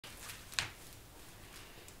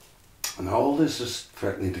And all this is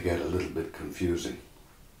threatening to get a little bit confusing.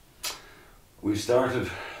 We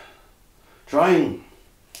started trying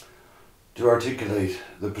to articulate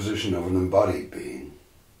the position of an embodied being,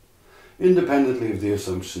 independently of the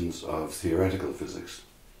assumptions of theoretical physics.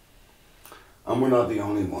 And we're not the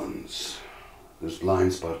only ones. This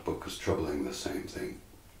blind spot book is troubling the same thing.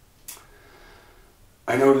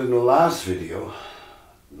 I noted in the last video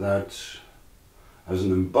that as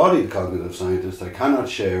an embodied cognitive scientist, I cannot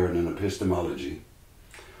share in an epistemology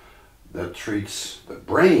that treats the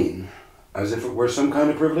brain as if it were some kind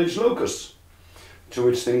of privileged locus to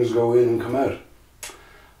which things go in and come out.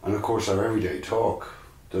 And of course our everyday talk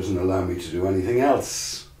doesn't allow me to do anything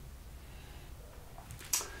else.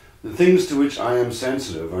 The things to which I am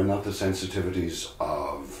sensitive are not the sensitivities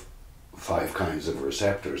of 5 kinds of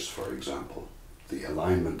receptors, for example. The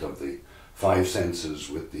alignment of the 5 senses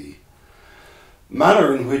with the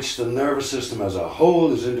manner in which the nervous system as a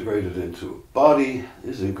whole is integrated into a body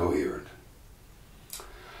is incoherent.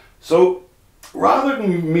 So, rather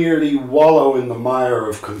than merely wallow in the mire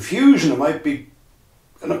of confusion, it might be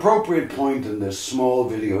an appropriate point in this small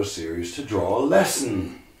video series to draw a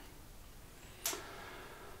lesson.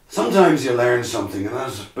 Sometimes you learn something, and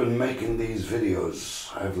as I've been making these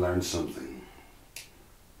videos, I've learned something.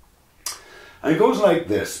 And it goes like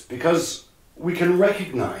this, because we can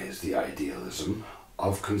recognize the idealism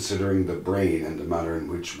of considering the brain and the manner in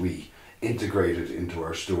which we integrate it into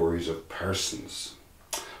our stories of persons.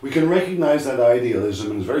 We can recognize that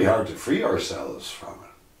idealism, and it's very hard to free ourselves from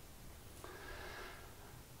it.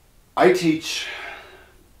 I teach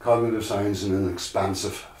cognitive science in an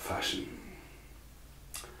expansive fashion.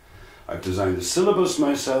 I've designed a syllabus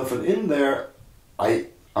myself, and in there I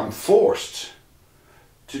am forced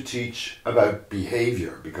to teach about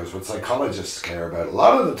behaviour, because what psychologists care about a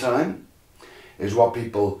lot of the time is what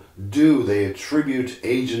people do. They attribute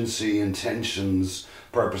agency, intentions,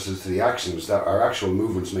 purposes to the actions. That our actual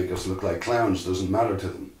movements make us look like clowns doesn't matter to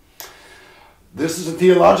them. This is a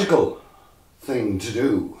theological thing to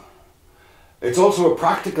do. It's also a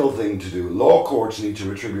practical thing to do. Law courts need to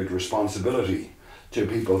attribute responsibility to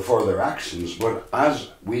people for their actions, but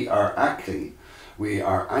as we are acting, we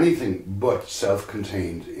are anything but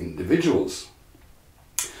self-contained individuals.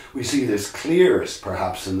 We see this clearest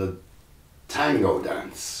perhaps in the tango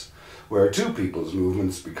dance, where 2 people's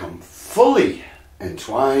movements become fully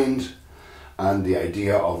entwined, and the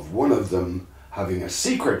idea of one of them having a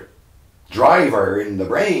secret driver in the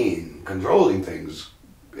brain controlling things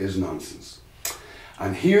is nonsense.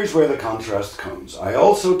 And here's where the contrast comes. I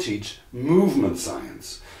also teach movement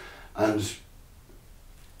science, and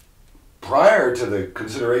prior to the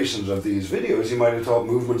considerations of these videos, you might have thought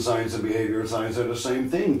movement science and behavioral science are the same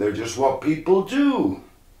thing. They're just what people do.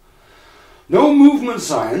 No, movement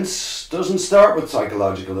science doesn't start with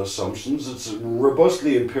psychological assumptions. It's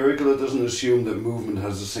robustly empirical. It doesn't assume that movement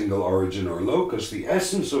has a single origin or locus. The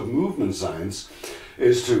essence of movement science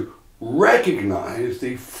is to recognize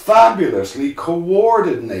the fabulously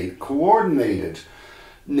coordinated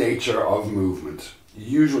nature of movement.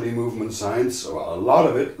 Usually movement science, or a lot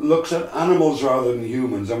of it, looks at animals rather than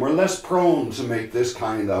humans, and we're less prone to make this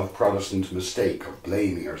kind of Protestant mistake of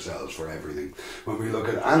blaming ourselves for everything when we look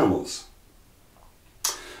at animals.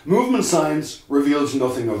 Movement science reveals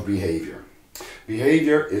nothing of behaviour.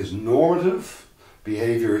 Behaviour is normative.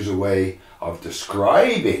 Behaviour is a way of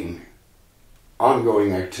describing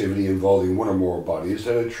ongoing activity involving one or more bodies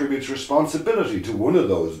that attributes responsibility to one of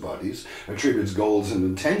those bodies, attributes goals and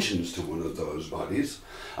intentions to one of those bodies,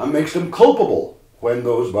 and makes them culpable when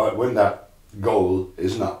that goal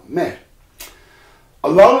is not met. A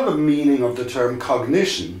lot of the meaning of the term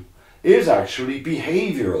cognition is actually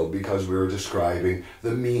behavioural, because we're describing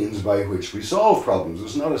the means by which we solve problems.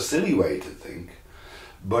 It's not a silly way to think,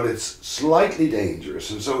 but it's slightly dangerous.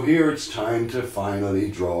 And so here it's time to finally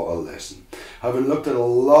draw a lesson. Having looked at a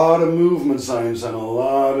lot of movement science and a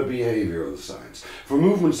lot of behavioural science. For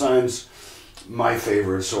movement science, my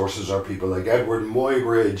favourite sources are people like Edward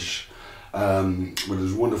Muybridge, with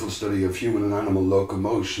his wonderful study of human and animal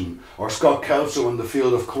locomotion, or Scott Kelso in the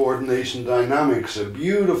field of coordination dynamics, a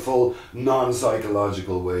beautiful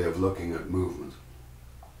non-psychological way of looking at movement.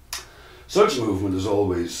 Such movement is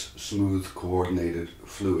always smooth, coordinated,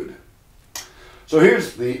 fluid. So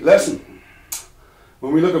here's the lesson.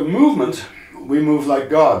 When we look at movement, we move like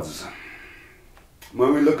gods.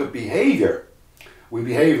 When we look at behaviour, we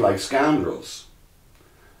behave like scoundrels.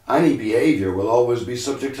 Any behaviour will always be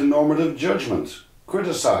subject to normative judgment,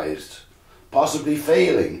 criticised, possibly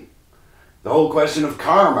failing. The whole question of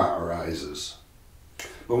karma arises.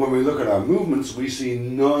 But when we look at our movements, we see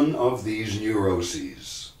none of these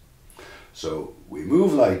neuroses. So we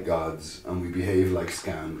move like gods and we behave like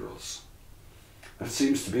scoundrels. That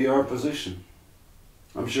seems to be our position.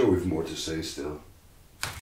 I'm sure we've more to say still.